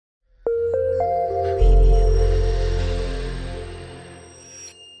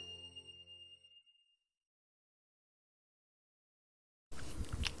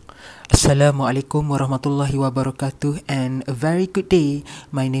Assalamualaikum warahmatullahi wabarakatuh and a very good day.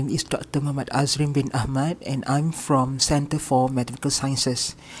 My name is Dr. Muhammad Azrim bin Ahmad and I'm from Center for Mathematical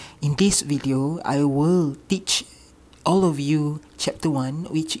Sciences. In this video, I will teach all of you chapter 1,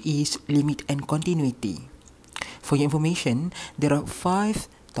 which is limit and continuity. For your information, there are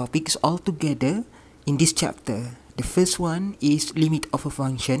 5 topics altogether in this chapter. The first one is limit of a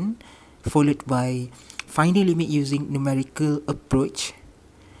function, followed by finding limit using numerical approach,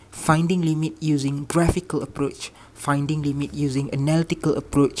 finding limit using graphical approach, finding limit using analytical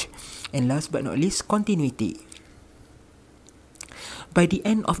approach, and last but not least, continuity. By the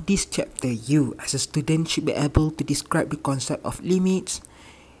end of this chapter, you as a student should be able to describe the concept of limits,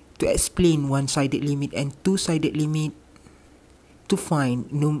 to explain one-sided limit and two-sided limit, to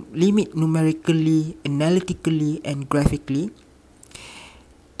find limit numerically, analytically, and graphically,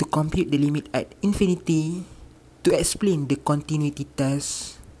 to compute the limit at infinity, to explain the continuity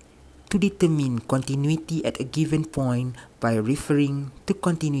test, to determine continuity at a given point by referring to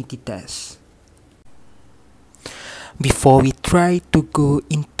continuity test. Before we try to go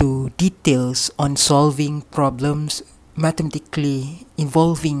into details on solving problems mathematically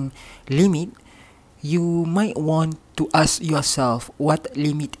involving limit, you might want to ask yourself what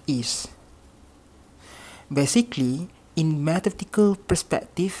limit is. Basically, in mathematical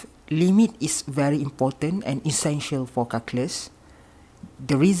perspective, limit is very important and essential for calculus.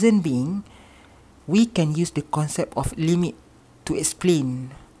 The reason being, we can use the concept of limit to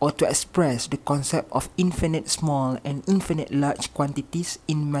explain or to express the concept of infinite small and infinite large quantities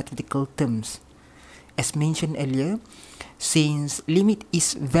in mathematical terms. As mentioned earlier, since limit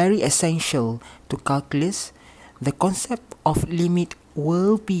is very essential to calculus, the concept of limit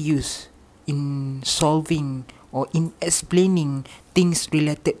will be used in solving or in explaining things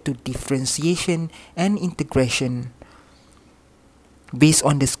related to differentiation and integration. Based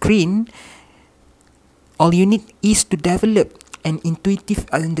on the screen, all you need is to develop an intuitive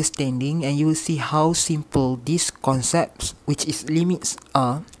understanding and you will see how simple these concepts, which is limits,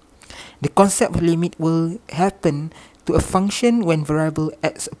 are. The concept of limit will happen to a function when variable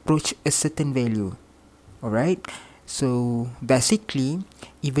x approach a certain value. Alright, so basically,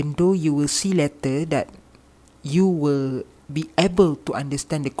 even though you will see later that you will be able to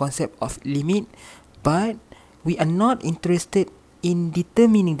understand the concept of limit, but we are not interested in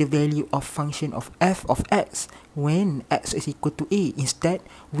determining the value of function of f of x when x is equal to a. Instead,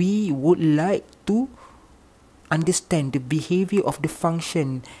 we would like to understand the behavior of the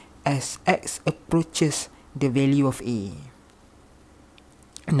function as x approaches the value of a.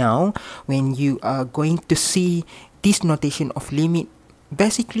 Now, when you are going to see this notation of limit,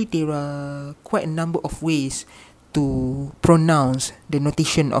 basically there are quite a number of ways to pronounce the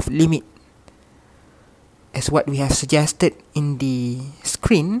notation of limit. As what we have suggested in the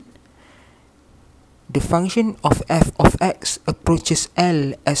screen, the function of f of x approaches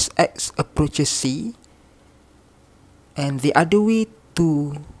L as x approaches C, and the other way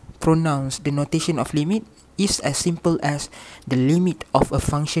to pronounce the notation of limit is as simple as the limit of a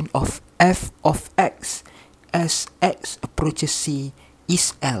function of f of x as x approaches C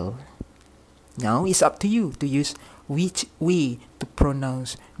is L. Now it's up to you to use which way to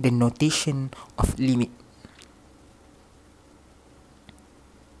pronounce the notation of limit.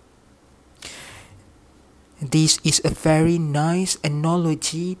 This is a very nice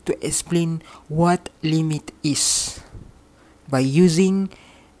analogy to explain what limit is by using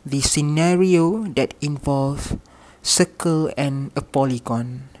the scenario that involves circle and a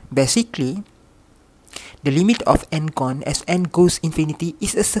polygon. Basically, the limit of n gone as n goes infinity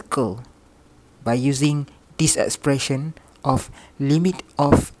is a circle by using this expression of limit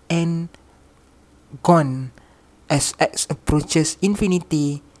of n gone as x approaches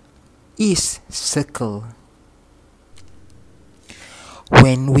infinity is circle.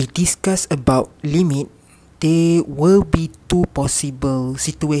 When we discuss about limit, there will be two possible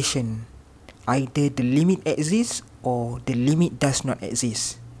situations. Either the limit exists or the limit does not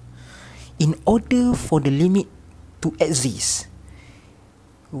exist. In order for the limit to exist,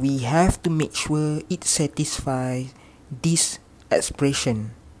 we have to make sure it satisfies this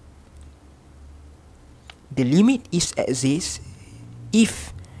expression. The limit is exists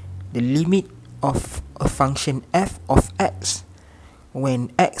if the limit of a function f of x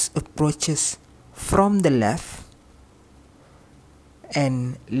when x approaches from the left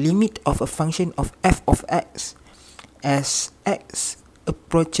and limit of a function of f of x as x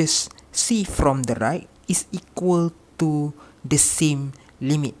approaches C from the right is equal to the same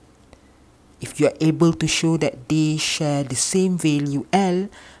limit. If you are able to show that they share the same value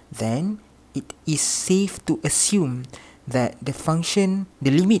L, then it is safe to assume that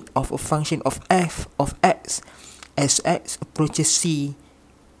the limit of a function of f of x as x approaches c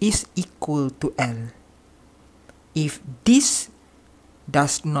is equal to L. If this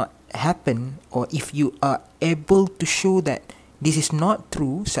does not happen, or if you are able to show that this is not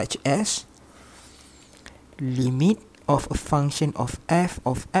true, such as limit of a function of f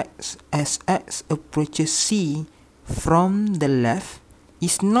of x as x approaches c from the left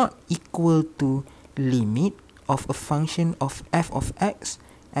is not equal to limit of a function of f of x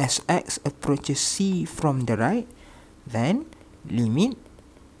as x approaches c from the right, then limit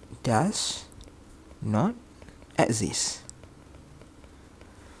does not exist.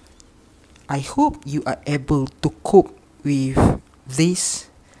 I hope you are able to cope with this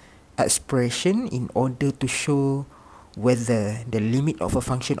expression in order to show whether the limit of a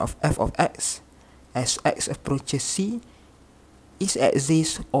function of f of x as x approaches c is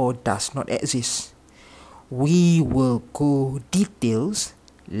exist or does not exist. We will go details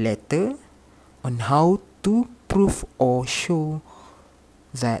later on how to prove or show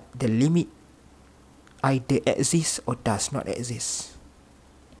that the limit either exists or does not exist.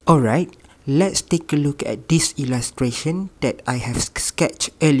 Alright, let's take a look at this illustration that I have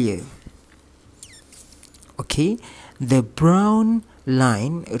sketched earlier. Okay, the brown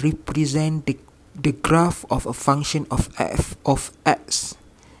line represents the graph of a function of f of x,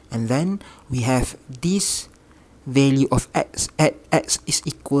 and then we have this value of x at x is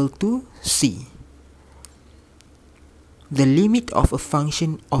equal to c. The limit of a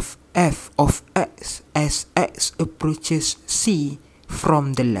function of f of x as x approaches c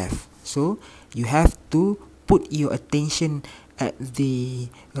from the left. So you have to put your attention at the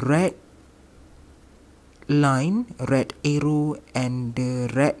red line, red arrow, and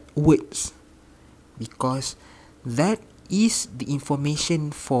the red words, because that is the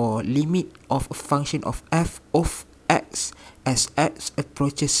information for limit of a function of f of x as x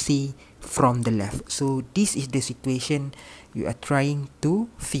approaches c from the left. So this is the situation you are trying to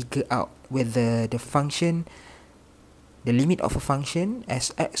figure out, whether the limit of a function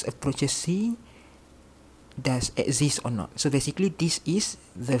as x approaches c does exist or not. So basically this is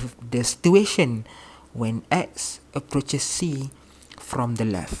the situation when x approaches c from the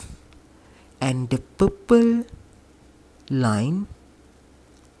left. And the purple line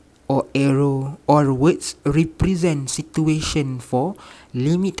or arrow or words represent situation for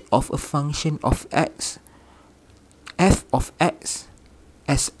limit of a function of x f of x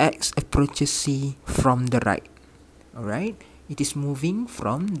as x approaches c from the right. Alright, it is moving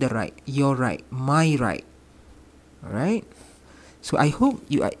from the right, your right, my right. Alright, so I hope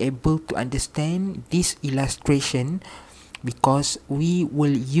you are able to understand this illustration, because we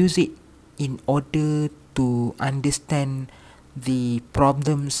will use it in order to understand the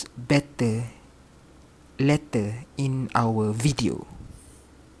problems better later in our video.